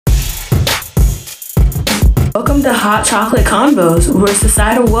Welcome to Hot Chocolate Convos, where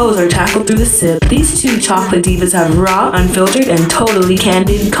societal woes are tackled through the sip. These two chocolate divas have raw, unfiltered, and totally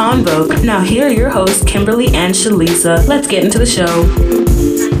candid convo. Now here are your hosts, Kimberly and Shalisa. Let's get into the show.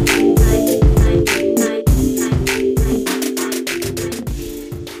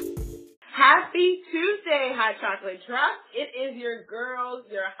 Happy Tuesday, Hot Chocolate Drop. It is your girls,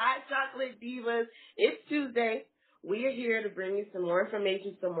 your Hot Chocolate Divas. It's Tuesday. We are here to bring you some more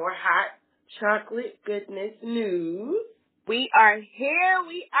information, some more hot chocolate goodness news. We are here.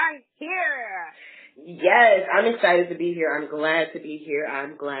 Yes, I'm excited to be here. I'm glad to be here.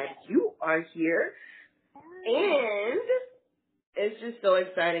 I'm glad you are here. And it's just so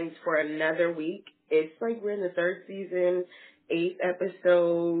exciting for another week. It's like we're in the third season, 8th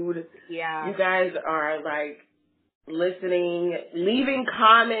episode. Yeah. You guys are like listening, leaving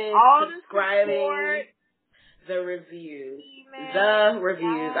comments, subscribing. The reviews.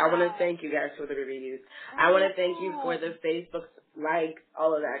 I want to thank you guys for the reviews. I want to thank you for the Facebook likes,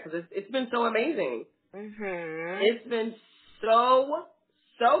 all of that, because it's been so amazing. Mm-hmm. It's been so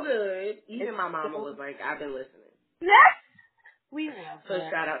good. Even my mama was like, I've been listening. Yes! We love So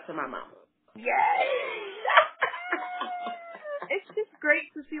shout out to my mama. Yay! It's just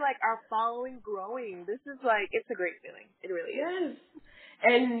great to see, like, our following growing. This is, like, it's a great feeling. It really is. Yes.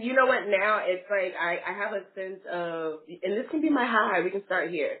 And you know what, now it's like I have a sense of, and this can be my high, we can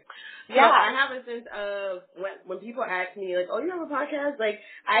start here. Yeah. So I have a sense of when people ask me, like, oh, you have a podcast? Like,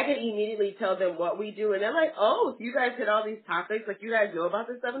 I can immediately tell them what we do, and they're like, oh, so you guys hit all these topics, like, you guys know about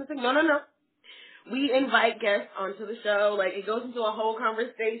this stuff, and it's like, no. We invite guests onto the show, like, it goes into a whole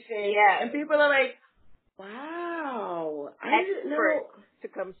conversation, and people are like, wow, I didn't know. To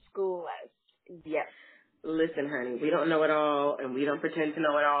come school us. Yes. Listen, honey, we don't know it all, and we don't pretend to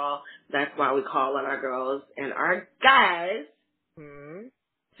know it all. That's why we call on our girls and our guys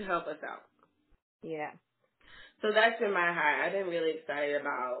to help us out. Yeah. So that's been my high. I've been really excited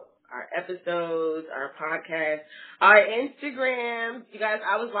about our episodes, our podcast, our Instagram. You guys,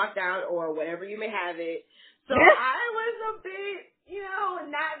 I was locked down, or whatever you may have it. So I was a bit,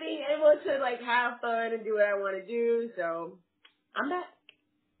 not being able to, like, have fun and do what I want to do. So I'm back.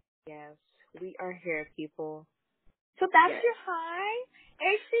 Yes. We are here, people. So that's your high?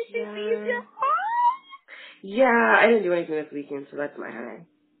 HCCC is your high? Yeah, I didn't do anything this weekend, so that's my high.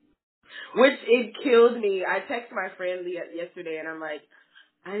 Which, it killed me. I texted my friend yesterday, and I'm like,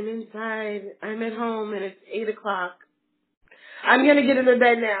 I'm inside. I'm at home, and it's 8 o'clock. I'm going to get into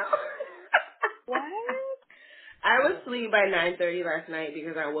bed now. What? I was asleep by 9:30 last night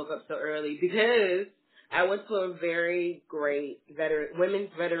because I woke up so early, because I went to a very great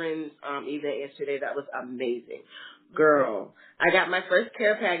women's veterans event yesterday that was amazing. Girl, I got my first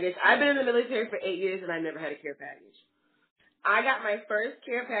care package. I've been in the military for 8 years, and I never had a care package. I got my first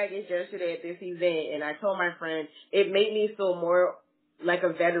care package yesterday at this event, and I told my friend it made me feel more like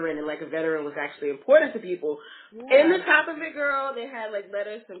a veteran, and like a veteran was actually important to people. Yeah. In the top of it, girl, they had like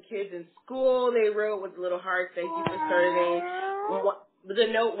letters from kids in school. They wrote with little hearts, thank you for serving. One of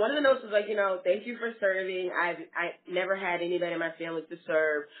the notes was like, thank you for serving. I never had anybody in my family to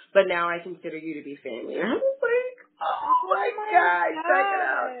serve, but now I consider you to be family. And I was like, oh my God, check it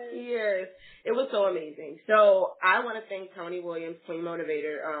out. Yes. It was so amazing. So I want to thank Tony Williams, Queen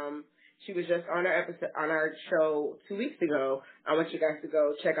Motivator. She was just on our show 2 weeks ago. I want you guys to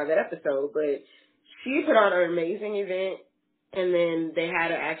go check out that episode. But she put on an amazing event, and then they had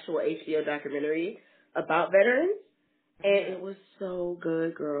an actual HBO documentary about veterans. And it was so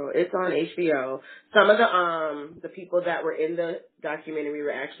good, girl. It's on HBO. Some of the people that were in the documentary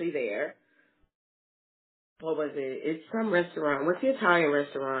were actually there. What was it? It's some restaurant. What's the Italian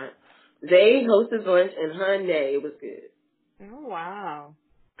restaurant? They hosted lunch, and honey, it was good. Oh, wow.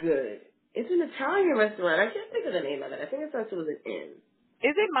 Good. It's an Italian restaurant. I can't think of the name of it. I think it starts with an N.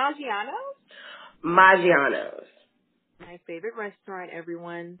 Is it Maggiano's? Maggiano's. My favorite restaurant,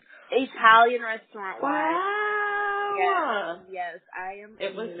 everyone. Italian restaurant. Wow. Yes, I am.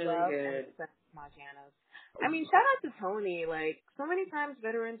 It was really good. Maggiano's. I mean, shout out to Tony. Like, so many times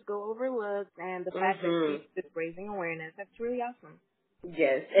veterans go overlooked, and the fact that she's just raising awareness, that's really awesome.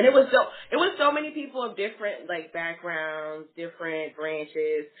 Yes, and it was so many people of different like backgrounds, different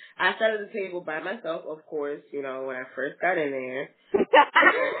branches. I sat at the table by myself, of course, when I first got in there.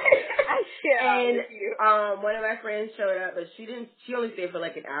 And one of my friends showed up, but she only stayed for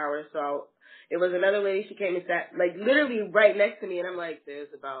like an hour, so it was another lady. She came and sat like literally right next to me, and I'm like,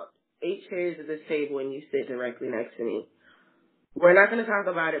 there's about 8 chairs at this table, and you sit directly next to me. We're not going to talk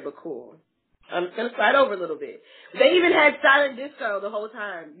about it, but cool. I'm just gonna slide over a little bit. They even had silent disco the whole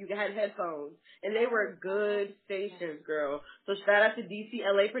time. You had headphones, and they were good stations, girl. So shout out to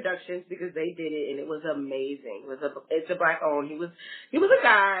DCLA Productions because they did it, and it was amazing. It's a black owned. He was a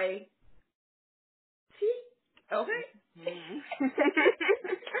guy. Okay.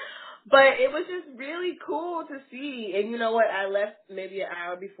 But it was just really cool to see. And you know what? I left maybe an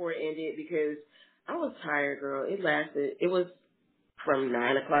hour before it ended because I was tired, girl. It was from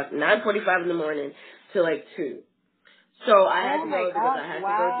 9:45 in the morning to like 2. So I had to go because I had to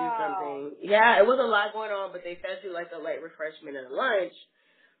go do something. Yeah, it was a lot going on, but they fed you like a light refreshment and a lunch.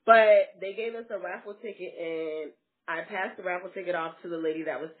 But they gave us a raffle ticket, and I passed the raffle ticket off to the lady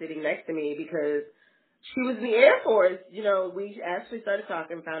that was sitting next to me because she was in the Air Force. You know, we actually started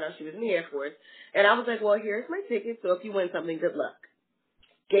talking and found out she was in the Air Force. And I was like, well, here's my ticket, so if you win something, good luck.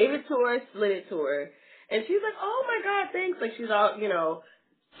 Gave it to her, slid it to her. And she's like, oh, my God, thanks. Like, she's all,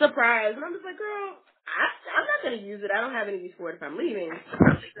 surprised. And I'm just like, girl, I'm not going to use it. I don't have any use for it if I'm leaving.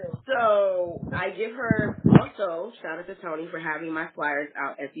 So I give her also, shout out to Tony for having my flyers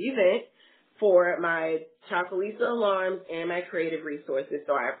out at the event for my Chocolisa alarms and my creative resources.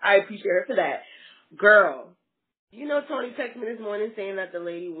 So I appreciate her for that. Girl, Tony texted me this morning saying that the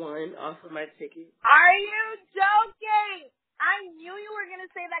lady won off of my ticket. Are you joking? I knew you were going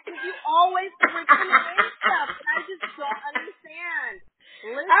to say that because you always freaking win stuff, and I just don't understand.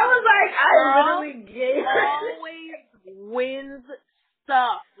 Listen, I was like, I literally gave her. Always wins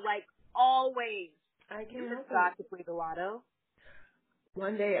stuff, like always. I can't help forgot to play the lotto.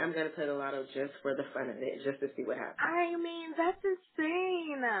 One day I'm going to play the lotto just for the fun of it, just to see what happens. I mean, that's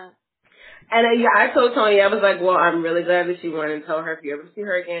insane. And I told Tony, I was like, well, I'm really glad that she won, and tell her if you ever see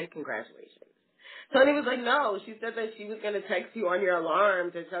her again, congratulations. Tony was like, no, she said that she was going to text you on your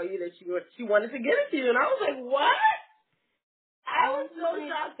alarm to tell you that she wanted to give it to you. And I was like, what? I was so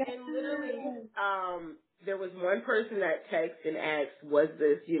shocked. And literally, there was one person that texted and asked, was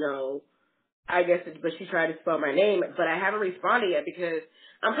this, but she tried to spell my name, but I haven't responded yet because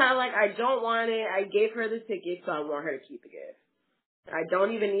I'm kind of like, I don't want it. I gave her the ticket, so I want her to keep the gift. I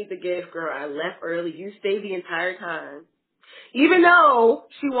don't even need the gift, girl. I left early. You stayed the entire time. Even though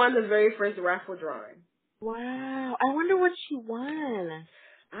she won the very first raffle drawing. Wow. I wonder what she won.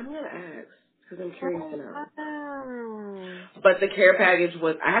 I'm going to ask because I'm curious to know. Wow. But the care package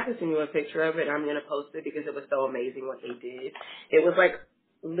was, I have to send you a picture of it. I'm going to post it because it was so amazing what they did. It was like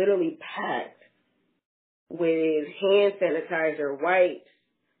literally packed with hand sanitizer, wipes,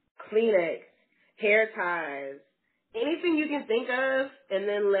 Kleenex, hair ties, anything you can think of, and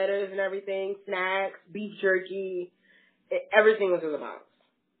then letters and everything, snacks, beef jerky. Everything was in the box.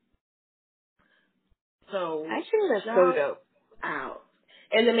 So actually, that's so dope. Out.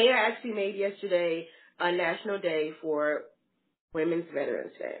 And the mayor actually made yesterday a national day for Women's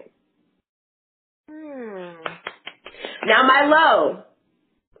Veterans Day. Now my low.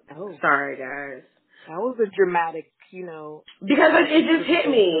 Oh, sorry guys. That was a dramatic, because it just hit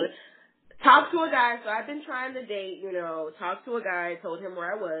me. Talk to a guy. So I've been trying to date. Talk to a guy. Told him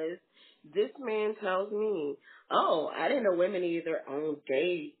where I was. This man tells me, oh, I didn't know women needed their own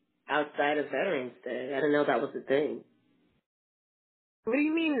day outside of Veterans Day. I didn't know that was a thing. What do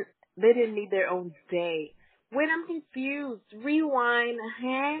you mean they didn't need their own day? Wait, I'm confused. Rewind,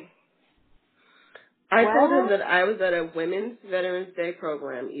 huh? I told him that I was at a Women's Veterans Day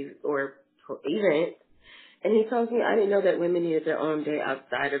program or event, and he tells me I didn't know that women needed their own day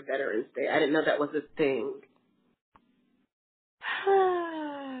outside of Veterans Day. I didn't know that was a thing.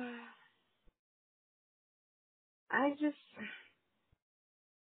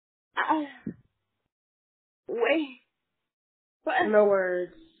 Wait. What? No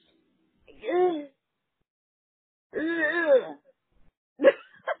words.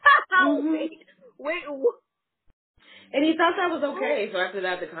 Wait. And he thought that was okay. So after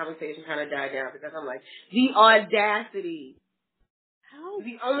that, the conversation kind of died down because I'm like, the audacity.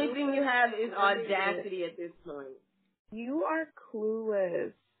 The only thing you have is audacity at this point. You are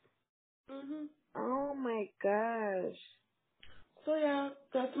clueless. Oh my gosh. So yeah,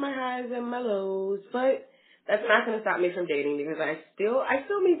 that's my highs and my lows, but that's not going to stop me from dating because I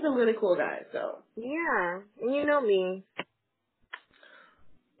still meet some really cool guys. So yeah, you know me.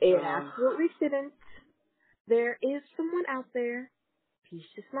 It absolutely shouldn't. There is someone out there. He's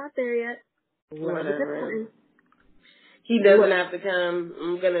just not there yet. Love is important. He doesn't have to come.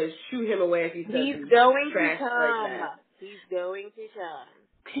 I'm gonna shoot him away if he says he's going to come. Like that. He's going to come.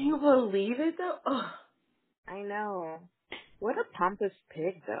 Can you believe it though? Oh. I know. What a pompous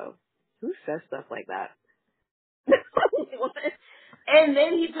pig though. Who says stuff like that? And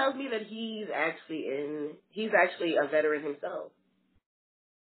then he tells me that he's actually a veteran himself.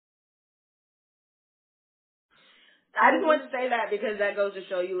 I just want to say that because that goes to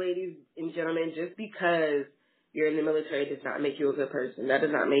show you, ladies and gentlemen, just because you're in the military does not make you a good person. That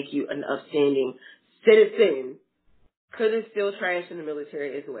does not make you an upstanding citizen. Could have still trash in the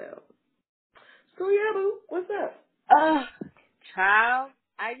military as well. So yeah, boo, what's up? Child,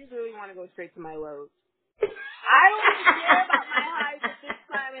 I just really want to go straight to my lows. I don't even care about my highs at this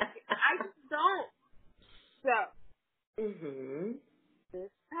time. I just don't. So, this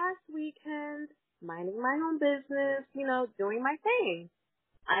past weekend, minding my own business, doing my thing.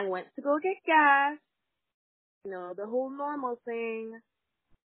 I went to go get gas, the whole normal thing.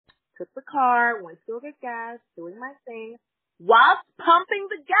 Took the car, went to go get gas, doing my thing. Whilst pumping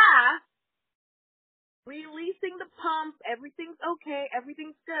the gas, releasing the pump, everything's okay,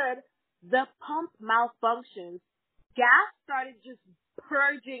 everything's good. The pump malfunctions. Gas started just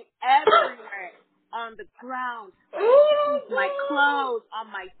purging everywhere on the ground, my clothes,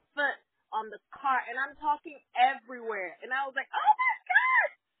 on my foot, on the car, and I'm talking everywhere. And I was like, oh my God!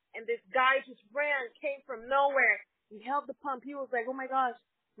 And this guy just came from nowhere. He held the pump. He was like, oh my gosh,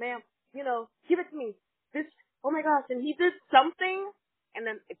 ma'am, give it to me. Oh my gosh. And he did something, and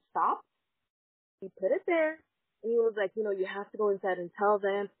then it stopped. He put it there, and he was like, you have to go inside and tell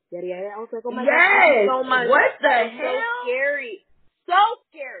them, yada, yada. I was like, oh my God, thank you so much. What the hell? So scary. So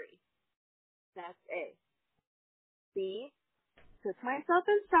scary. That's A. B, took myself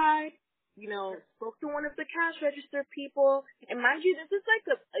inside, spoke to one of the cash register people. And mind you, this is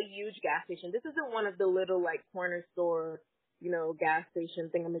like a huge gas station. This isn't one of the little, like, corner store, gas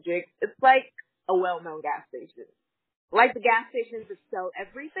station thingamajigs. It's like a well-known gas station. Like the gas stations that sell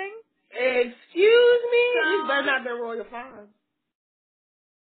everything. Excuse me? You better not been Royal Farms.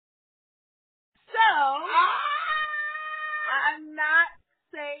 So, I'm not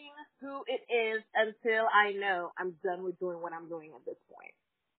saying who it is until I know I'm done with doing what I'm doing at this point.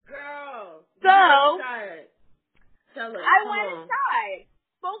 Girl. So, tell us. I went inside,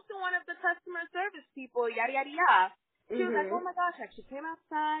 spoke to one of the customer service people, yada, yada, yada. She was like, oh my gosh, she came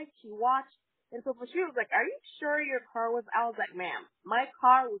outside, she watched, and so she was like, are you sure your car was out? I was like, ma'am, my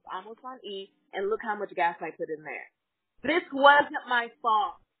car was almost on E, and look how much gas I put in there. This wasn't my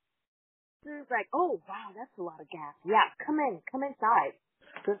fault. She was like, oh wow, that's a lot of gas. Yeah, come inside.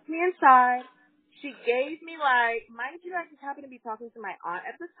 Took me inside. She gave me mind you, I just happened to be talking to my aunt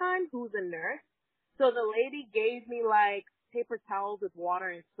at the time, who's a nurse. So the lady gave me paper towels with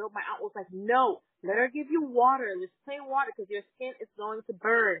water and soap. My aunt was like, no, let her give you water, just plain water, because your skin is going to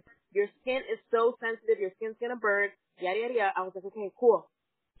burn. Your skin is so sensitive, your skin's gonna burn, yada, yada, yada. I was like, okay, cool.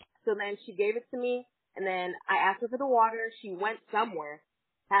 So then she gave it to me, and then I asked her for the water. She went somewhere.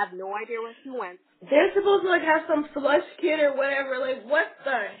 Have no idea where she went. They're supposed to have some slush kit or whatever. What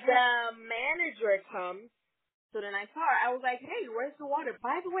the heck? The manager comes. So then I saw her. I was like, hey, where's the water?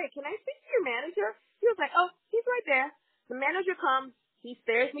 By the way, can I speak to your manager? He was like, oh, he's right there. The manager comes. He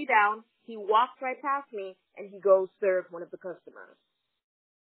stares me down. He walks right past me, and he goes serve one of the customers.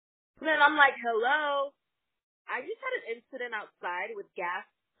 And then I'm like, hello. I just had an incident outside with gas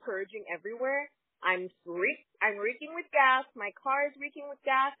purging everywhere. I'm reeking with gas. My car is reeking with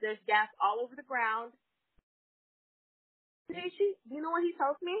gas. There's gas all over the ground. You know what he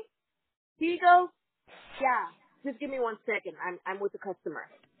tells me? He goes, yeah, just give me 1 second. I'm with the customer.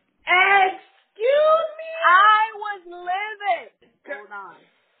 Excuse me? I was livid. Hold on.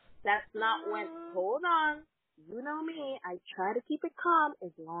 That's not when, hold on. You know me. I try to keep it calm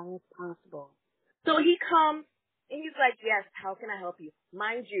as long as possible. So he comes, and he's like, yes, how can I help you?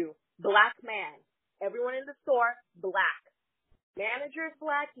 Mind you, black man. Everyone in the store, black. Manager is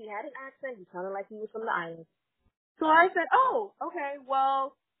black. He had an accent. He sounded like he was from the islands. So I said, oh, okay,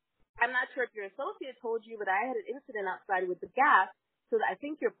 well, I'm not sure if your associate told you, but I had an incident outside with the gas, so I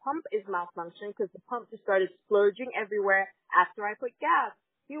think your pump is malfunctioning because the pump just started splurging everywhere after I put gas.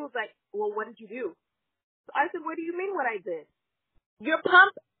 He was like, well, what did you do? So I said, what do you mean what I did? Your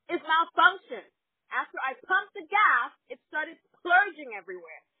pump is malfunctioned. After I pumped the gas, it started splurging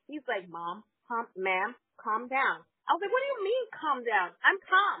everywhere. He's like, ma'am, calm down. I was like, what do you mean calm down? I'm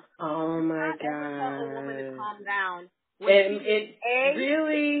calm. Oh my God. Ever tell a woman to calm down. And it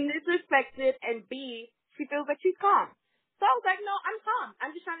really disrespected, and B, she feels like she's calm. So I was like, no, I'm calm.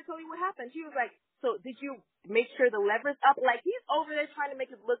 I'm just trying to tell you what happened. She was like, so did you make sure the lever's up? Like, he's over there trying to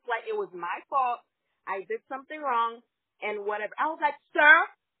make it look like it was my fault. I did something wrong and whatever. I was like, sir,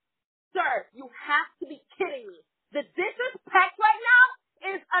 you have to be kidding me. The disrespect right now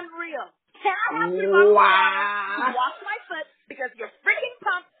is unreal. Can I have $3 to wash my foot because your freaking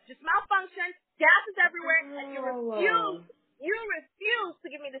pump just malfunctioned, gas is everywhere, and you refuse to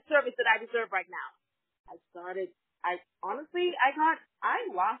give me the service that I deserve right now? I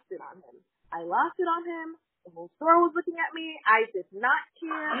lost it on him. The whole store was looking at me. I did not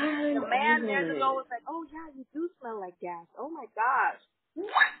care. The man there to go was like, oh yeah, you do smell like gas. Oh my gosh.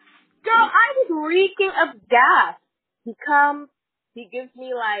 What? Girl, I was reeking of gas. He comes, he gives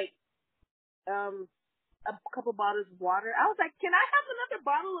me like, a couple bottles of water. I was like, can I have another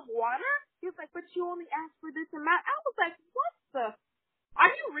bottle of water? He was like, but you only asked for this amount. I was like, what the? Are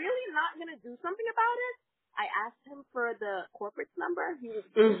you really not going to do something about it? I asked him for the corporate's number. He was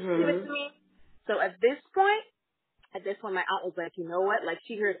going to give it to me. So at this point, my aunt was like, you know what? Like,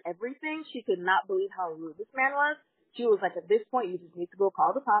 she heard everything. She could not believe how rude this man was. She was like, at this point, you just need to go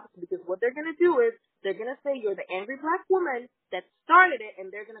call the cops, because what they're going to do is they're going to say you're the angry black woman that started it,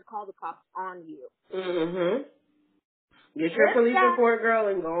 and they're going to call the cops on you. Mm-hmm. Get your police report, girl,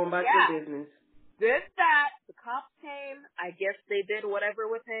 and go on about your business. Did that. The cops came. I guess they did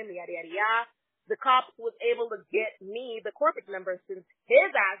whatever with him, yada, yada, yada. The cops was able to get me the corporate number since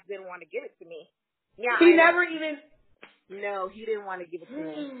his ass didn't want to give it to me. Yeah, he never even... No, he didn't want to give it to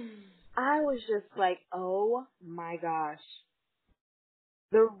me. I was just like, oh my gosh.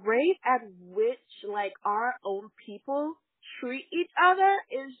 The rate at which, like, our own people treat each other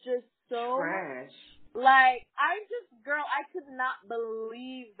is just so... trash. Like, I could not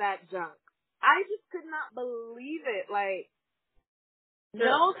believe that junk. I just could not believe it. Like,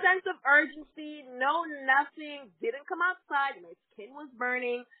 no sense of urgency, no nothing. Didn't come outside. My skin was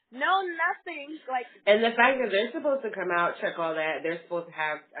burning. No nothing. Like, and the fact that they're supposed to come out, check all that. They're supposed to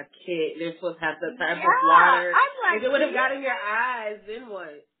have a kit. They're supposed to have the type of water. I'm like, if it would have got in your eyes, then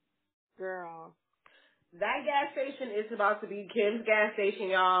what? Girl. That gas station is about to be Kim's gas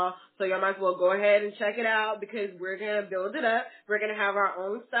station, y'all. So y'all might as well go ahead and check it out, because we're going to build it up. We're going to have our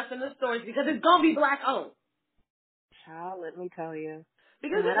own stuff in the stores, because it's going to be black owned. Child, let me tell you.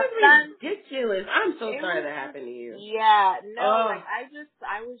 Because this is ridiculous. I'm so sorry that happened to you. Yeah, no, like,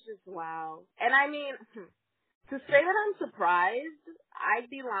 I was just, wow. And I mean, to say that I'm surprised, I'd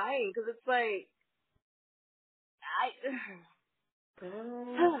be lying, because it's like,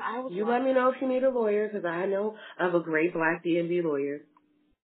 you let me know if you need a lawyer, because I know of a great black D&B lawyer.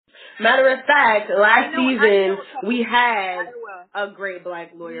 Matter of fact, last season we had a great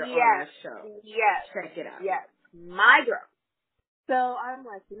black lawyer on our show. Yes. Check it out. Yes. My girl. So I'm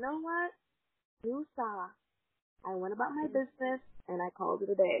like, you know what? You saw. I went about my business and I called it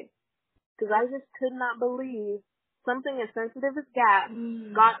a day. Because I just could not believe something as sensitive as gas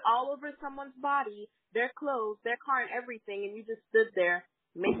got all over someone's body, their clothes, their car, and everything, and you just stood there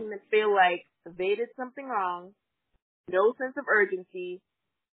making them feel like they did something wrong, no sense of urgency.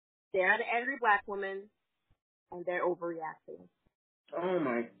 They're an angry black woman, and they're overreacting. Oh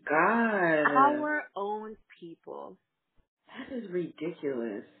my God. Our own people. That is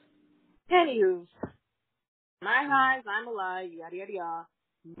ridiculous. Anywho, my highs, I'm alive, yada yada yada.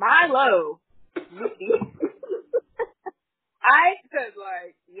 My low. I said,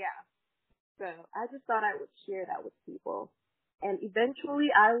 like, yeah. So I just thought I would share that with people. And eventually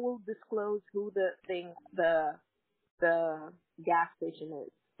I will disclose who the gas station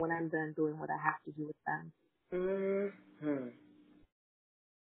is when I'm done doing what I have to do with them. Mm-hmm.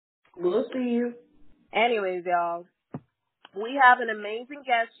 We'll see you. Anyways, y'all, we have an amazing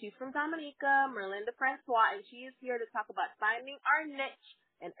guest. She's from Dominica, Merlinda Francois, and she is here to talk about finding our niche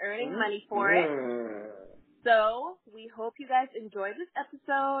and earning money for it. So we hope you guys enjoyed this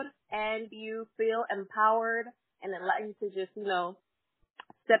episode and you feel empowered and enlightened to just,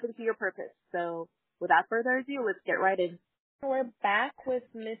 step into your purpose. So without further ado, let's get right in. We're back with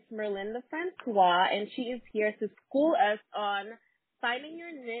Miss Merlinda Francois, and she is here to school us on finding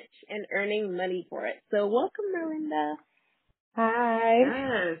your niche and earning money for it. So welcome, Merlinda. Hi.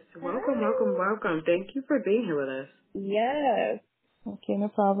 Yes. Welcome. Thank you for being here with us. Yes. Okay, no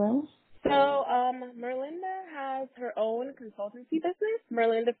problem. So, Merlinda has her own consultancy business,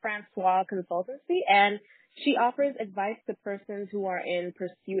 Merlinda Francois Consultancy, and she offers advice to persons who are in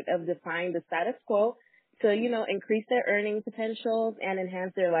pursuit of defying the status quo to, increase their earning potentials and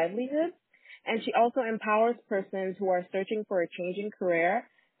enhance their livelihoods. And she also empowers persons who are searching for a changing career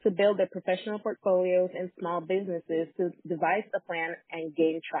to build their professional portfolios and small businesses to devise a plan and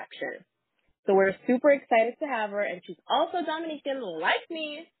gain traction. So we're super excited to have her, and she's also Dominican like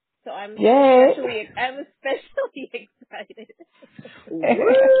me. So I'm especially excited.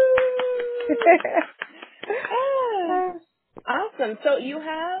 Awesome. So you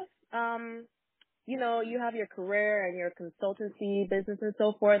have, you have your career and your consultancy business and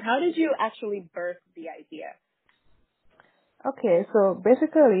so forth. How did you actually birth the idea? Okay, so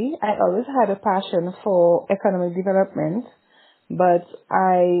basically, I always had a passion for economic development, but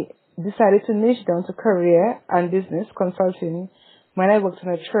I decided to niche down to career and business consulting when I worked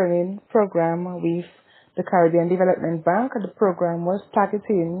on a training program with the Caribbean Development Bank. The program was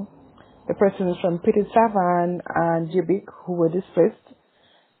targeting the persons from Petit Savan and Jibik who were displaced.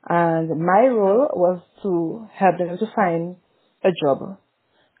 And my role was to help them to find a job.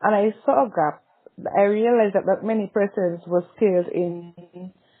 And I saw a gap. I realized that not many persons were skilled in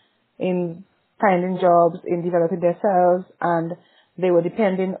finding jobs, in developing themselves, and they were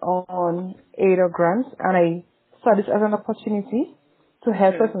depending on aid or grants. And I saw this as an opportunity to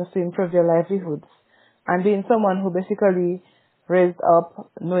help persons to improve their livelihoods. And being someone who basically raised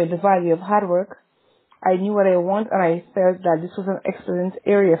up knowing the value of hard work, I knew what I want, and I felt that this was an excellent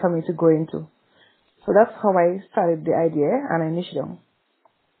area for me to go into. So that's how I started the idea, and I niched down.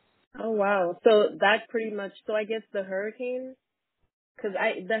 Oh wow! So that pretty much. So I guess the hurricane, because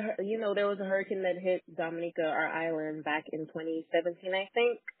there was a hurricane that hit Dominica, our island, back in 2017, I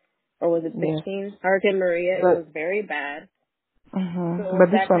think, or was it 16? Yes. Hurricane Maria. It was very bad. Mm-hmm. So but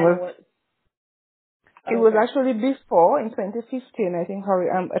this one was. It was actually before, in 2015, I think,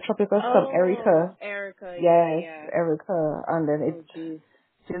 a tropical storm, Erica. Erica, yes, yeah. Erica. And then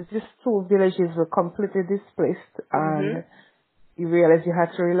these two villages were completely displaced, and you realized you had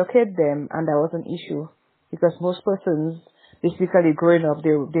to relocate them, and that was an issue, because most persons, basically growing up,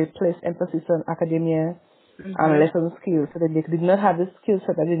 they placed emphasis on academia and lesson skills, so that they did not have the skills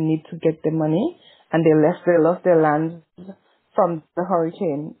that they need to get the money, and they lost their lands from the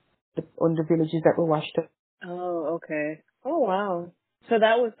hurricane on the villages that were washed up. Oh, okay. Oh, wow. So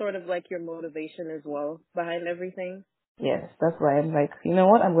that was sort of like your motivation as well behind everything? Yes, that's why I'm like, you know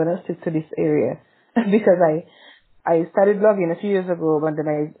what, I'm going to stick to this area. Because I started blogging a few years ago, but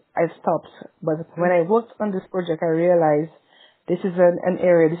then I stopped. But when I worked on this project, I realized this is an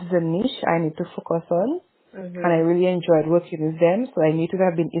area, this is a niche I need to focus on. And I really enjoyed working with them, so I knew it would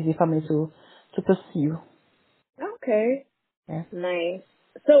have been easy for me to pursue. Okay. Yeah. Nice.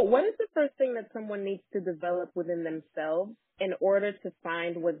 So what is the first thing that someone needs to develop within themselves in order to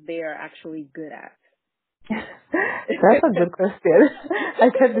find what they are actually good at? That's a good question. I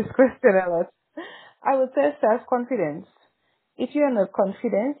get this question a lot. I would say self-confidence. If you are not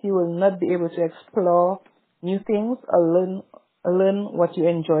confident, you will not be able to explore new things or learn what you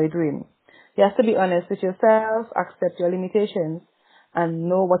enjoy doing. You have to be honest with yourself, accept your limitations, and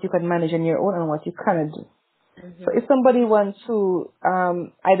know what you can manage on your own and what you cannot do. So if somebody wants to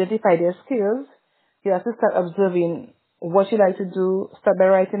identify their skills, you have to start observing what you like to do, start by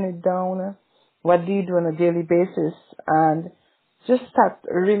writing it down, what do you do on a daily basis, and just start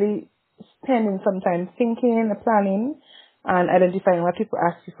really spending some time thinking, planning, and identifying what people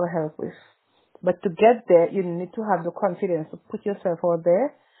ask you for help with. But to get there, you need to have the confidence to put yourself out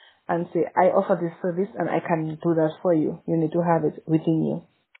there and say, I offer this service and I can do that for you. You need to have it within you.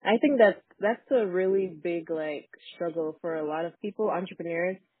 I think that's a really big struggle for a lot of people,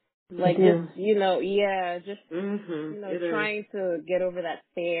 entrepreneurs. Trying to get over that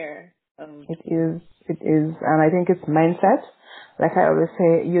fear. It is, and I think it's mindset. Like I always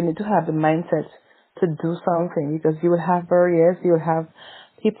say, you need to have the mindset to do something, because you will have barriers, you will have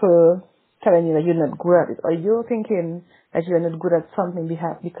people telling you that you're not good at it, or you're thinking that you're not good at something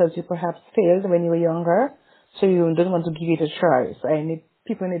because you perhaps failed when you were younger, so you don't want to give it a try. So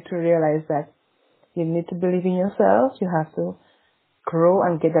people need to realize that you need to believe in yourself, you have to grow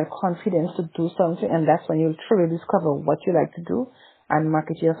and get that confidence to do something, and that's when you'll truly discover what you like to do and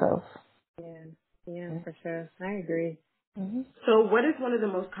market yourself. Yeah, for sure. I agree. So what is one of the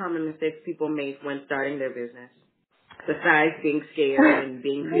most common mistakes people make when starting their business? Besides being scared and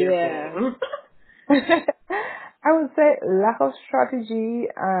being fearful. I would say lack of strategy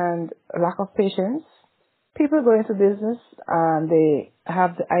and lack of patience. People go into business and they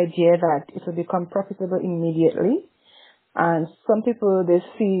have the idea that it will become profitable immediately. And some people, they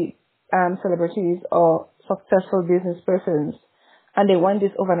see celebrities or successful business persons and they want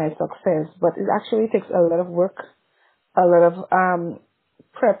this overnight success. But it actually takes a lot of work, a lot of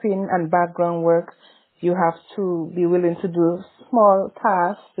prepping and background work. You have to be willing to do small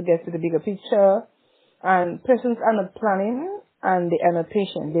tasks to get to the bigger picture. And persons are not planning and they are not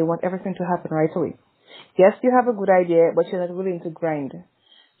patient. They want everything to happen right away. Yes, you have a good idea, but you're not willing to grind.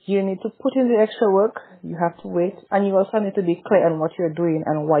 You need to put in the extra work. You have to wait. And you also need to be clear on what you're doing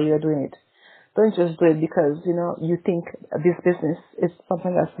and why you're doing it. Don't just do it because, you think this business is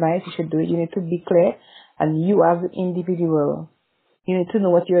something that's nice. You should do it. You need to be clear. And you as an individual, you need to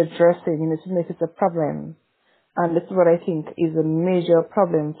know what you're addressing. You need to know if it's a problem. And this is what I think is a major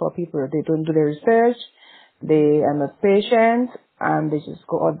problem for people. They don't do their research. They are not patient. And they just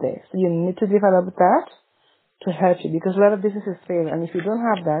go out there. So you need to develop that to help you, because a lot of businesses fail. And if you don't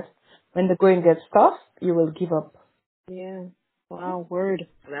have that, when the going gets tough, you will give up. Yeah. Wow, word.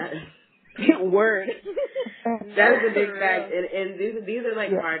 Word. That is a big fact, and these are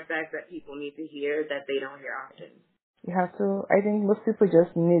like Yeah. hard facts that people need to hear that they don't hear often. You have to, I think most people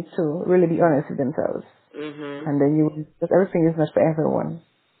just need to really be honest with themselves. Mhm. And then because everything is not for everyone.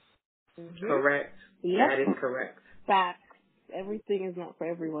 Mm-hmm. Correct. Yep. That is correct. Facts. Everything is not for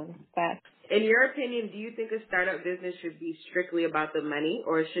everyone. Facts. In your opinion, do you think a startup business should be strictly about the money,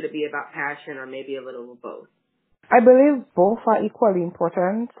 or should it be about passion, or maybe a little of both? I believe both are equally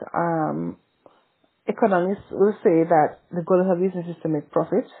important. Economists will say that the goal of a business is to make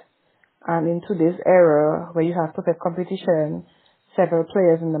profit. And in today's era, where you have perfect competition, several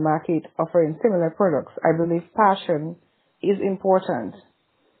players in the market offering similar products, I believe passion is important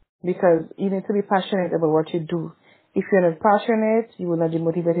because you need to be passionate about what you do. If you're not passionate, you will not be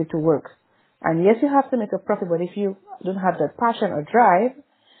motivated to work. And yes, you have to make a profit, but if you don't have that passion or drive,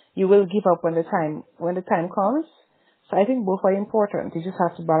 you will give up when the time comes. So I think both are important. You just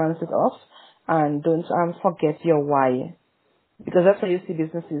have to balance it off and don't forget your why. Because that's how you see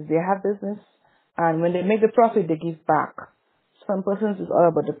businesses. They have business, and when they make the profit, they give back. Some persons is all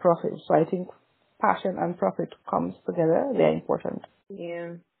about the profit. So I think passion and profit comes together. They're important.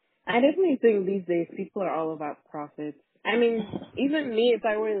 Yeah. I definitely think these days people are all about profits. I mean, even me, if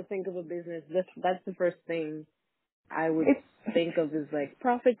I were to think of a business, that's the first thing I would think of is like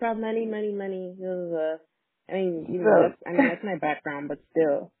profit, money, money, money. I mean, you know, that's my background, but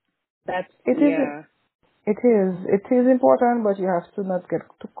still, It is important, but you have to not get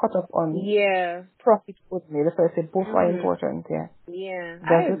too caught up on profit only. That's why I say both are important. Yeah. Yeah,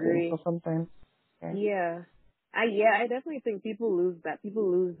 That's I agree. For sometimes. Yeah. I definitely think people lose that. People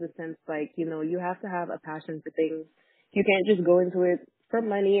lose the sense, like, you know, you have to have a passion for things. You can't just go into it for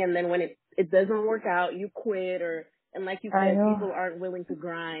money, and then when it doesn't work out, you quit, and like you said, people aren't willing to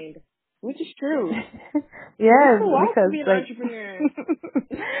grind, which is true. Yes, because to be an entrepreneur.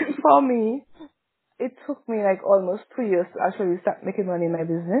 For me, it took me like almost 2 years to actually start making money in my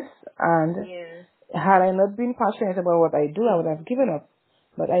business, and had I not been passionate about what I do, I would have given up.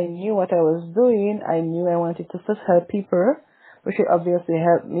 But I knew what I was doing. I knew I wanted to first help people, which will obviously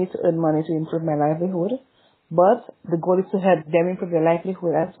help me to earn money to improve my livelihood. But the goal is to help them improve their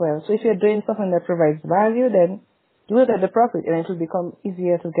livelihood as well. So if you're doing something that provides value, then you will get the profit, and it will become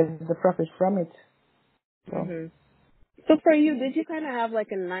easier to get the profit from it. So for you, did you kind of have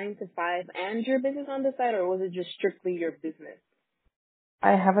like a 9 to 5 and your business on the side, or was it just strictly your business?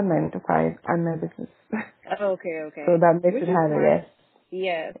 I have a 9 to 5 and my business. Okay. So that makes it harder, yes.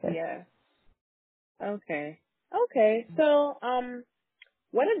 Okay. So,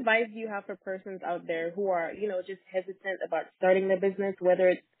 what advice do you have for persons out there who are, you know, just hesitant about starting their business, whether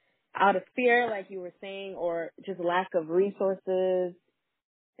it's out of fear, like you were saying, or just lack of resources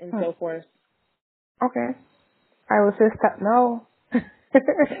and so forth? Okay. I would say start now.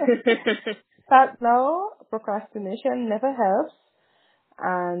 Start now. Procrastination never helps.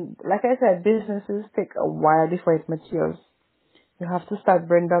 And like I said, businesses take a while before it matures. You have to start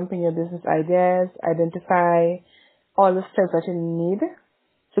brain dumping your business ideas, identify all the steps that you need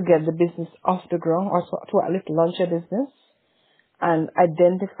to get the business off the ground or to at least launch your business, and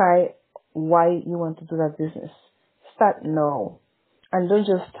identify why you want to do that business. Start now. And don't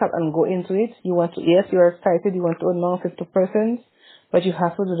just start and go into it. Yes, you're excited, you want to earn 50%, but you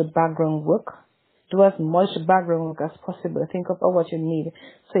have to do the background work. Do as much background work as possible. Think of all what you need.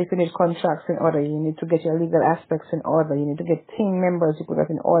 So if you need contracts in order, you need to get your legal aspects in order. You need to get team members, you put that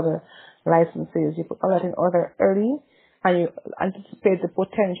in order. Licenses, you put all that in order early. And you anticipate the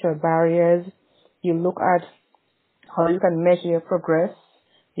potential barriers. You look at how you can measure your progress.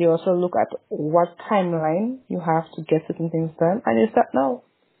 You also look at what timeline you have to get certain things done, and you start now.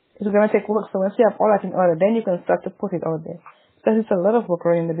 It's going to take work, so once you have all that in order, then you can start to put it out there. Because it's a lot of work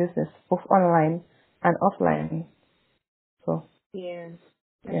running the business, both online and offline. So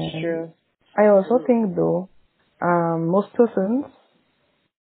that's true. I also think, though, most persons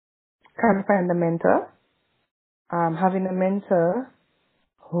can find a mentor. Having a mentor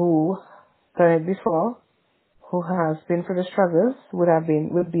who done it before, who has been through the struggles,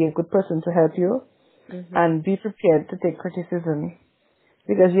 would be a good person to help you, and be prepared to take criticism,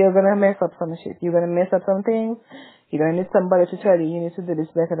 because you're gonna mess up some shit. You're gonna mess up some things. You're gonna need somebody to tell you need to do this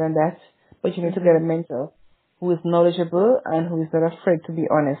better than that, but you need to get a mentor who is knowledgeable and who is not afraid to be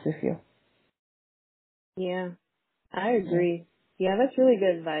honest with you. Yeah, I agree. Yeah, that's really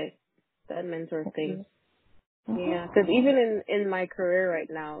good advice. That mentor thing. Yeah, because even in my career right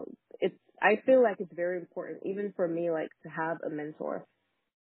now, I feel like it's very important, even for me, like to have a mentor.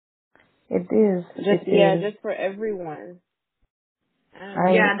 It is. Just for everyone.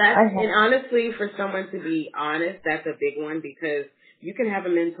 And honestly, for someone to be honest, that's a big one, because you can have a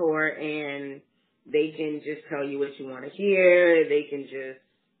mentor and they can just tell you what you want to hear. They can just,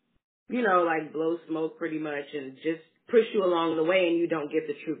 like blow smoke pretty much and just push you along the way, and you don't get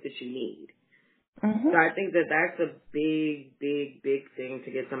the truth that you need. Mm-hmm. So I think that that's a big, big, big thing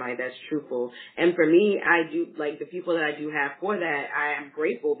to get somebody that's truthful. And for me, I do, like the people that I do have for that, I am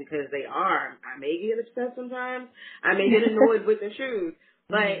grateful because they are. I may get upset sometimes. I may get annoyed with the truth.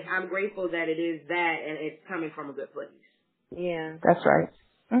 But I'm grateful that it is that and it's coming from a good place. Yeah. That's right.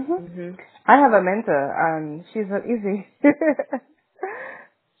 I have a mentor, and she's not easy.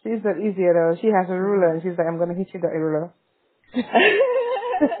 She's not easy at all. She has a ruler, and she's like, I'm going to hit you with a ruler.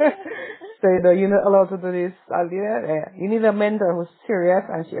 So, you're not allowed to do this. You need a mentor who's serious,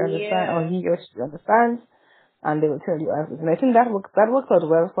 and she understands, or he or she understands, and they will tell you everything. I think that works out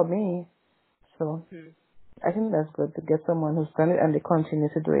well for me. So, I think that's good to get someone who's done it, and they continue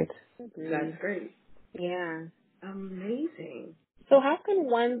to do it. That's great. Yeah. Amazing. So how can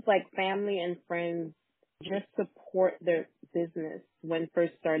one's like family and friends just support their business when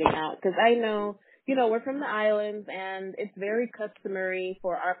first starting out? Because I know, we're from the islands, and it's very customary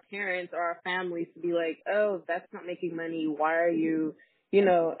for our parents or our families to be like, oh, that's not making money. Why are you,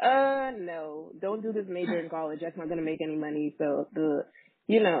 no, don't do this major in college. That's not going to make any money. So so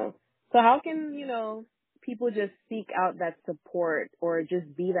how can, people just seek out that support or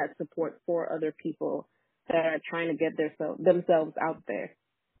just be that support for other people that are trying to get themselves out there?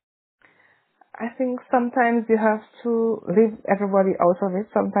 I think sometimes you have to leave everybody out of it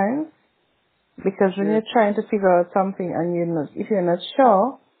sometimes. Because when you're trying to figure out something and if you're not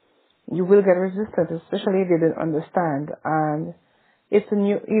sure, you will get resistance, especially if you don't understand. And it's a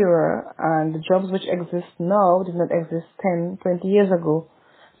new era, and the jobs which exist now did not exist 10, 20 years ago.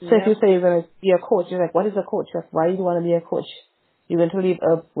 So if you say you're going to be a coach, you're like, what is a coach? Like, why do you want to be a coach? You're going to leave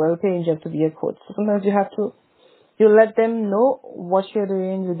a well-paying job to be a coach. So sometimes you let them know what you're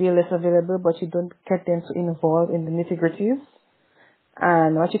doing, you'll be less available, but you don't get them to involve in the nitty-gritties.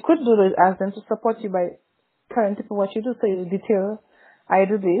 And what you could do is ask them to support you by telling people what you do. So you detail, I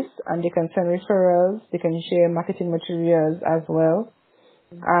do this, and they can send referrals, they can share marketing materials as well.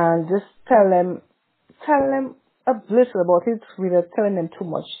 And just tell them a little about it without telling them too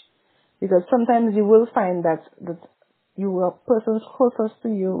much. Because sometimes you will find that your persons closest to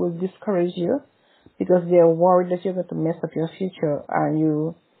you will discourage you because they are worried that you're going to mess up your future, and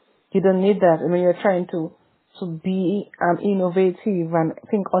you don't need that. I mean, you're trying to be innovative and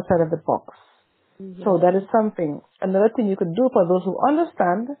think outside of the box. So that is something. Another thing you could do for those who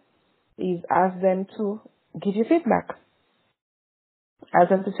understand is ask them to give you feedback. Ask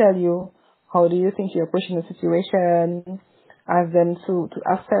them to tell you, how do you think you're approaching the situation? Ask them to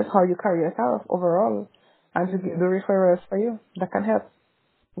assess how you carry yourself overall and to do referrals for you. That can help.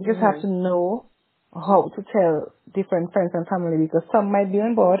 You just have to know how to tell different friends and family, because some might be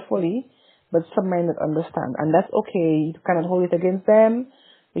on board fully, but some might not understand. And that's okay. You cannot hold it against them.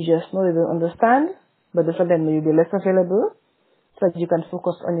 You just know they don't understand, but for them you'll be less available so that you can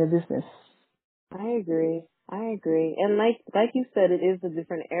focus on your business. I agree. And like you said, it is a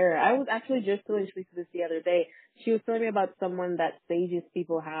different era. I was actually just telling Teresa this the other day. She was telling me about someone that stages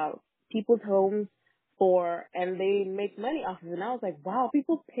people's homes and they make money off of it. And I was like, wow,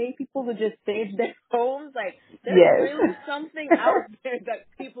 people pay people to just stage their homes? Like, there's really something out there that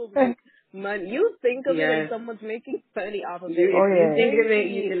people make money. You think of it and someone's making money off of it. If you think of it,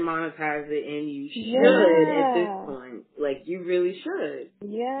 you can monetize it, and you should at this point. Like, you really should.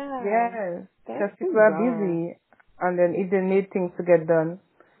 Yeah. Because people are busy, and then if they need things to get done,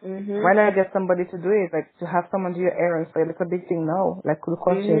 why not get somebody to do it? Like, to have someone do your errands for you, it's a big thing now. Like, could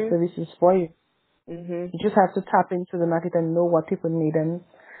cost your services for you. You just have to tap into the market and know what people need. And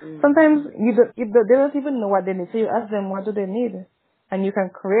sometimes they don't even know what they need. So you ask them, what do they need? And you can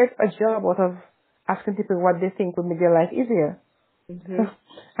create a job out of asking people what they think would make their life easier. So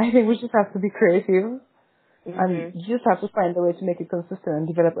I think we just have to be creative. And you just have to find a way to make it consistent and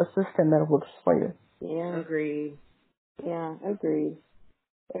develop a system that works for you. Yeah. Agreed. Yeah,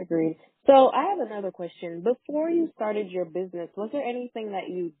 agreed. So I have another question. Before you started your business, was there anything that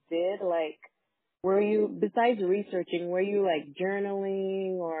you did, like, besides researching, were you like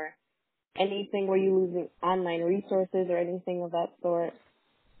journaling or anything? Were you using online resources or anything of that sort?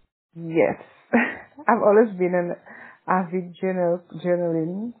 Yes. I've always been an avid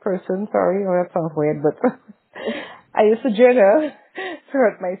journaling person. Sorry, that sounds weird, but I used to journal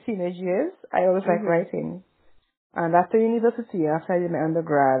throughout my teenage years. I always liked writing. And after university, after I did my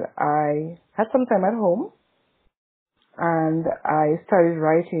undergrad, I had some time at home. And I started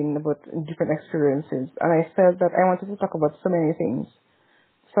writing about different experiences. And I felt that I wanted to talk about so many things.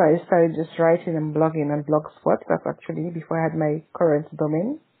 So I started just writing and blogging on Blogspot. That's actually before I had my current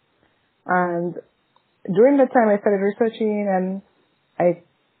domain. And during that time, I started researching, and I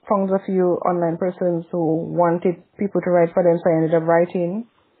found a few online persons who wanted people to write for them, so I ended up writing.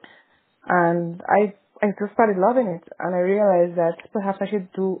 And I just started loving it, and I realized that perhaps I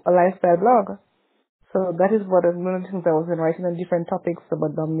should do a lifestyle blog. So that is one of the things I was been writing on different topics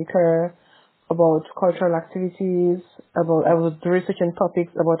about Dominica, about cultural activities, I was researching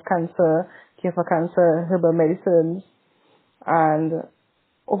topics about cancer, care for cancer, herbal medicines, and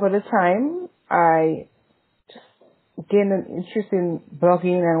over the time, I gained an interest in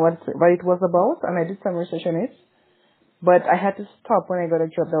blogging and what it was about, and I did some research on it. But I had to stop when I got a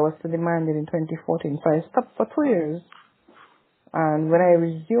job that was too demanding in 2014, so I stopped for 2 years. And when I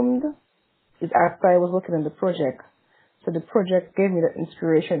resumed, it after I was working on the project. So the project gave me the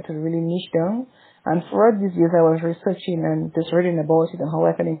inspiration to really niche down. And throughout these years, I was researching and just reading about it and how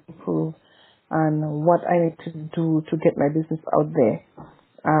I can improve and what I need to do to get my business out there.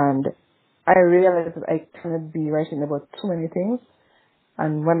 And I realized that I cannot be writing about too many things.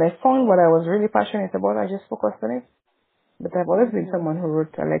 And when I found what I was really passionate about, I just focused on it. But I've always been someone who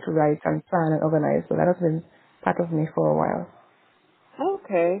wrote, I like to write and plan and organize, so that has been part of me for a while.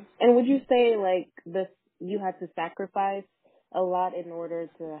 Okay. And would you say like you had to sacrifice a lot in order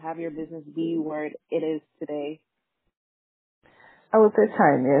to have your business be where it is today? I would say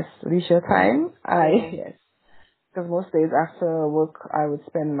time, yes. Leisure time, yes. Because most days after work, I would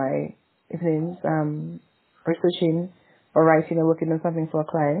spend my evenings researching or writing or working on something for a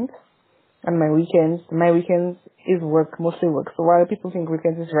client. And my weekends is work, mostly work. So while people think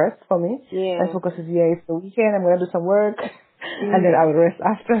weekends is rest for me, my focus is, it's the weekend, I'm going to do some work, and then I will rest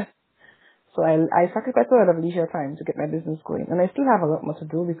after. So I sacrifice a lot of leisure time to get my business going. And I still have a lot more to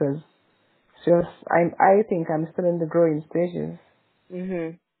do because I think I'm still in the growing stages.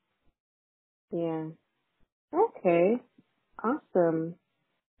 Mhm. Yeah. Okay. Awesome.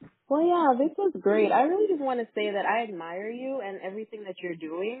 Well, yeah, this was great. I really just want to say that I admire you and everything that you're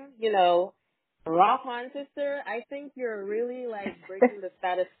doing. You know, rock on, sister. I think you're really like breaking the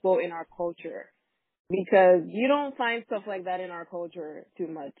status quo in our culture because you don't find stuff like that in our culture too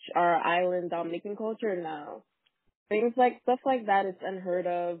much. Our island Dominican culture, no. Stuff like that is unheard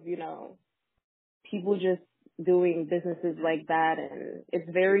of. You know, people just doing businesses like that, and it's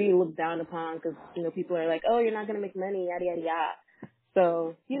very looked down upon because people are like, oh, you're not gonna make money, yada yada yada.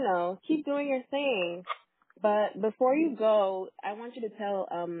 So, keep doing your thing. But before you go, I want you to tell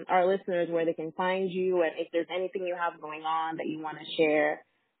our listeners where they can find you and if there's anything you have going on that you want to share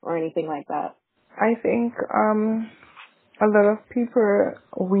or anything like that. I think a lot of people,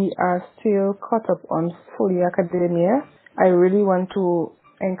 we are still caught up on fully academia. I really want to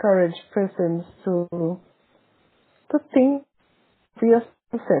encourage persons to think for your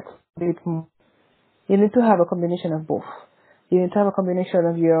skill set a bit more. You need to have a combination of both. You need to have a combination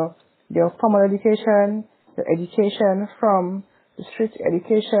of your formal education, your education from the street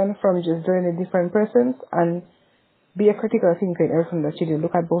education, from just doing it different persons, and be a critical thinker in everything that you do.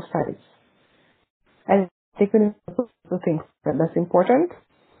 Look at both sides. And take to think that that's important.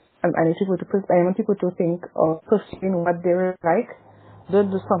 And I want people to think of pursuing what they really like. Don't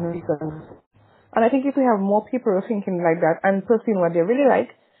do something because. And I think if we have more people thinking like that and pursuing what they really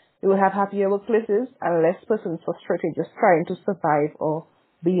like, we will have happier workplaces and less persons frustrated just trying to survive or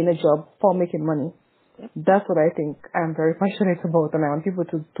be in a job for making money. That's what I think I'm very passionate about, and I want people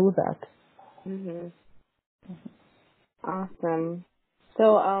to do that. Mhm. Awesome.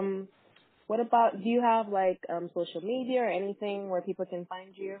 So, what about, do you have like social media or anything where people can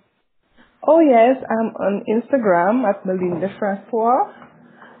find you? Oh yes, I'm on Instagram at Melinda Francois,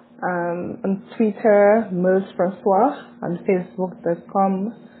 on Twitter, Mels Francois, on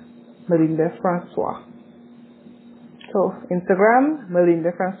Facebook.com, Melinda Francois. So Instagram,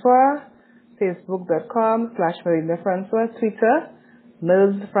 Melinda Francois, Facebook.com/Melinda Francois, Twitter,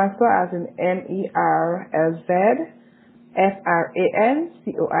 Mels Francois as in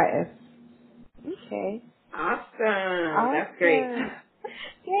MERLZFRANCOIS. Okay. Awesome. That's great.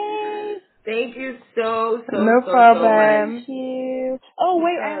 Yay. Thank you so No much. problem. Thank you. Oh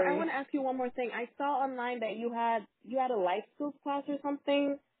wait, I want to ask you one more thing. I saw online that you had a life skills class or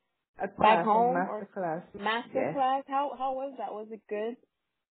something back home, master class. Master class. How was that? Was it good?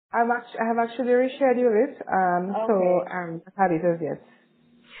 I have actually rescheduled it. So I've had it as yet.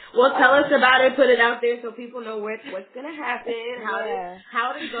 Well, tell us about it. Put it out there so people know what's gonna happen,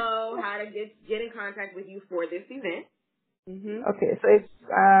 how to go, how to get in contact with you for this event. Mm-hmm. Okay, so it's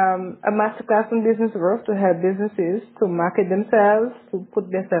a masterclass on business growth to help businesses to market themselves, to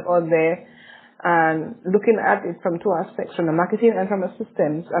put themselves out there, and looking at it from two aspects, from the marketing and from the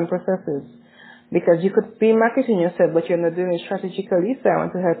systems and processes. Because you could be marketing yourself, but you're not doing it strategically. So I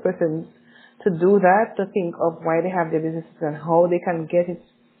want to help persons to do that, to think of why they have their businesses and how they can get it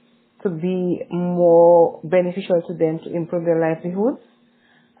to be more beneficial to them, to improve their livelihoods,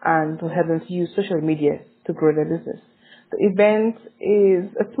 and to help them to use social media to grow their business. The event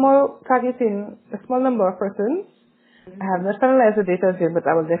is a small targeting a small number of persons. I have not finalized the date as yet, but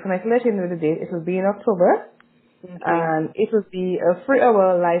I will definitely let you know the date. It will be in October, and it will be a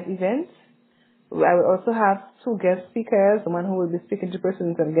 3-hour live event. I will also have 2 guest speakers, the one who will be speaking to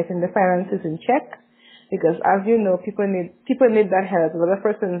persons and getting the finances in check. Because as you know, people need that help. A lot of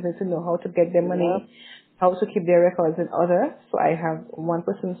persons need to know how to get their money, how to keep their records in order. So I have one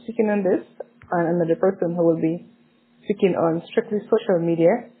person speaking on this and another person who will be speaking on strictly social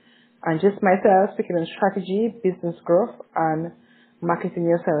media, and just myself speaking on strategy, business growth, and marketing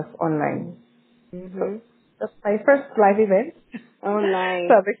yourself online. So that's my first live event. Oh, nice.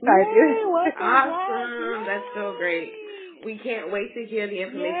 So I'm excited. Yay, Awesome. That's so great. We can't wait to hear the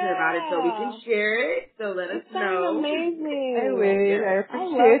information about it so we can share it. So let us know. Amazing. I will. I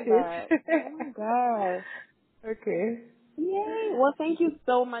appreciate it. Oh my gosh. Okay. Yay. Well, thank you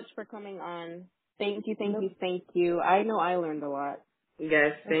so much for coming on. Thank you. I know I learned a lot.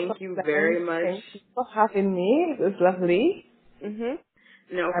 Yes, thank you very much. Thank you for having me. It was lovely.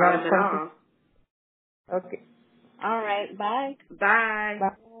 No problem at all. Okay. All right. Bye. Bye. Bye.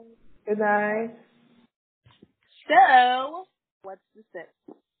 Good night. So, what's the sip?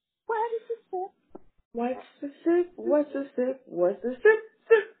 What is the sip? What's the sip? What's the sip? What's the sip?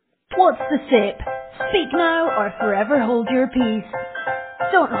 Sip. What's the sip? Speak now or forever hold your peace.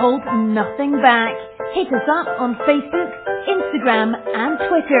 Don't hold nothing back. Hit us up on Facebook, Instagram and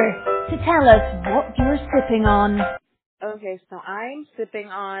Twitter to tell us what you're sipping on. Okay, so I'm sipping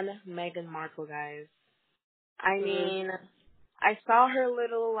on Meghan Markle, guys. I mean, I saw her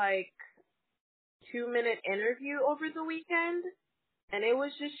little, 2-minute interview over the weekend, and it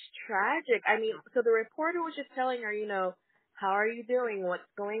was just tragic. I mean, so the reporter was just telling her, how are you doing? What's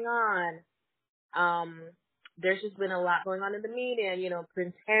going on? There's just been a lot going on in the media, and,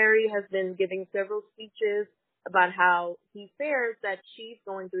 Prince Harry has been giving several speeches about how he fears that she's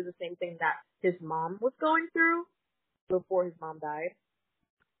going through the same thing that his mom was going through before his mom died.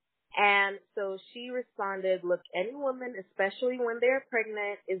 And so she responded, look, any woman, especially when they're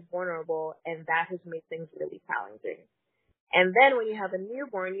pregnant, is vulnerable, and that has made things really challenging. And then when you have a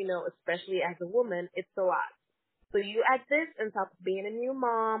newborn, especially as a woman, it's a lot. So you add this on top of being a new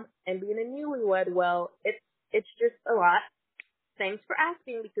mom and being a newlywed, well, it's just a lot. Thanks for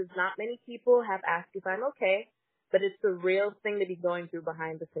asking, because not many people have asked if I'm okay, but it's a real thing to be going through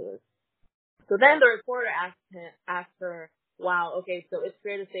behind the scenes. So then the reporter asked her, wow, okay, so it's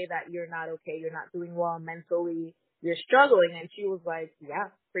fair to say that you're not okay, you're not doing well mentally, you're struggling. And she was like, yeah,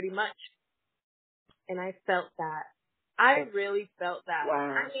 pretty much. And I felt that. I really felt that.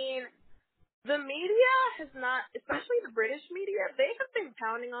 Wow. I mean, the media has not, especially the British media, they have been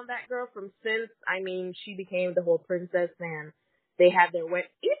pounding on that girl since she became the whole princess, and they had their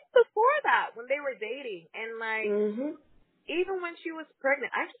wedding. Even before that, when they were dating, and even when she was pregnant,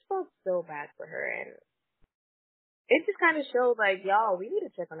 I just felt so bad for her, and it just kind of showed, y'all, we need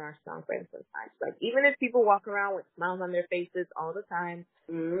to check on our strong friends sometimes. Even if people walk around with smiles on their faces all the time,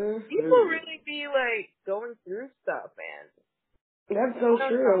 people really be, going through stuff, man. That's so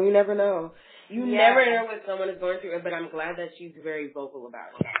true. You never know. You never know what someone is going through, but I'm glad that she's very vocal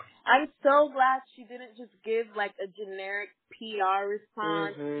about it. I'm so glad she didn't just give, a generic PR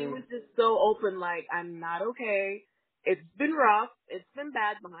response. She was just so open, I'm not okay. It's been rough. It's been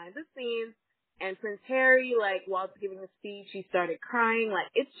bad behind the scenes. And Prince Harry, while giving the speech, he started crying.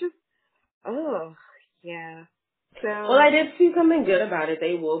 It's just, yeah. So, well, I did see something good about it.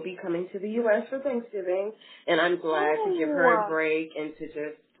 They will be coming to the U.S. for Thanksgiving, and I'm glad to give her a break and to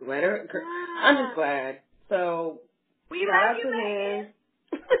just let her. I'm just glad. So, shout out to them.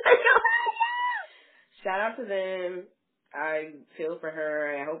 Shout out to them. I feel for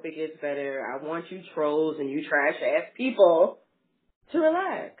her. I hope it gets better. I want you trolls and you trash ass people to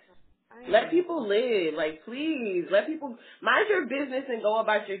relax. Let people live. Please, let people mind your business and go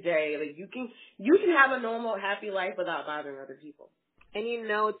about your day. You can have a normal, happy life without bothering other people. And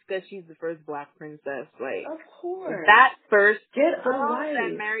it's because she's the first Black princess. Of course. That first Get a girl life.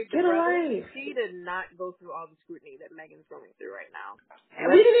 that married the Get a brother, life. she did not go through all the scrutiny that Meghan's going through right now.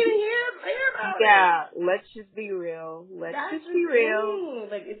 And we didn't even hear about it. Yeah, let's just be real. Let's just be real.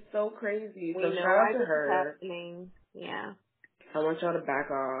 It's so crazy. We So know shout out why to this is her. happening. Yeah. I want y'all to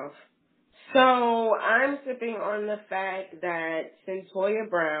back off. So I'm sipping on the fact that Centoya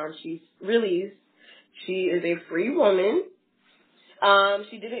Brown, she's released. She is a free woman.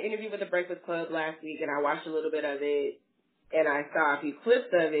 She did an interview with the Breakfast Club last week, and I watched a little bit of it, and I saw a few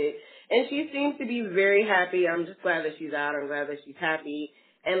clips of it, and she seems to be very happy. I'm just glad that she's out. I'm glad that she's happy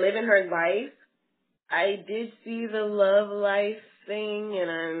and living her life. I did see the love life thing,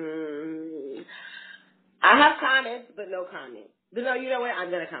 and I have comments, but no comment. But no, you know what? I'm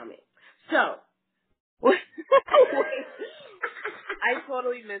going to comment. So. I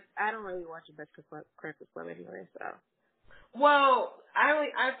totally missed. I don't really watch the Breakfast Club anyway, so. Well,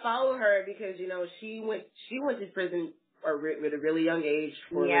 I follow her because she went to prison with a really young age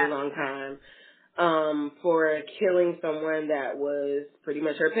for a really long time, for killing someone that was pretty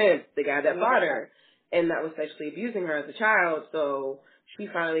much her pimp, the guy that fought her, and that was sexually abusing her as a child. So she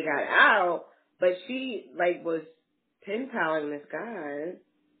finally got out, but she was pen paling this guy.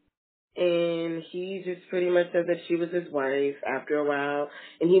 And he just pretty much said that she was his wife after a while.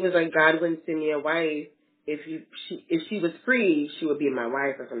 And he was like, God wouldn't send me a wife. If she was free, she would be my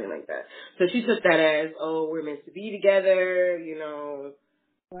wife or something like that. So she took that as, oh, we're meant to be together,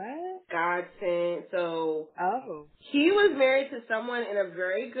 What? God sent. So Oh. he was married to someone in a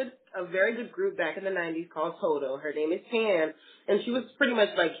very good group back in the 90s called Toto. Her name is Pam. And she was pretty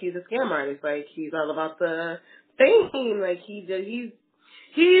much like, he's a scam artist. Like, he's all about the fame. Like, he's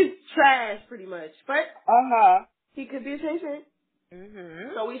trash, pretty much. But he could be attention.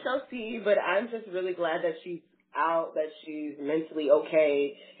 Mm-hmm. So we shall see. But I'm just really glad that she's out, that she's mentally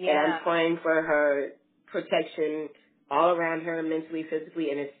okay. Yeah. And I'm praying for her protection all around her, mentally, physically,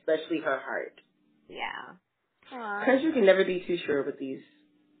 and especially her heart. Yeah. Because you can never be too sure with these.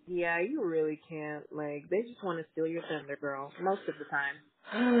 Yeah, you really can't. Like, they just want to steal your thunder, girl, most of the time.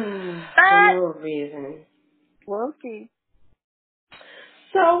 For no reason. We'll see.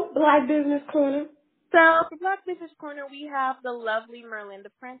 So, Black Business Corner. So, for Black Business Corner, we have the lovely Merlinda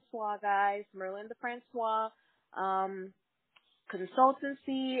Francois, guys. Merlinda Francois,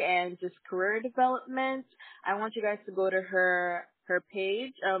 consultancy and just career development. I want you guys to go to her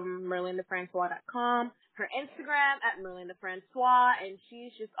page, merlindafrancois.com, her Instagram at Merlinda Francois, and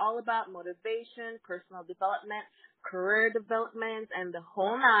she's just all about motivation, personal development, career development, and the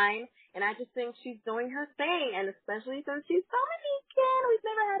whole nine. And I just think she's doing her thing, and especially since she's Dominican. We've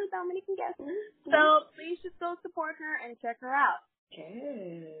never had a Dominican guest. So please just go support her and check her out.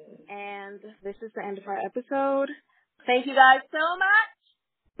 Yes. And this is the end of our episode. Thank you guys so much.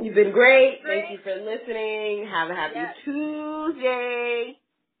 You've been great. Thank you for listening. Have a happy Tuesday.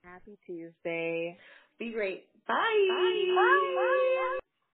 Happy Tuesday. Be great. Bye. Bye. Bye.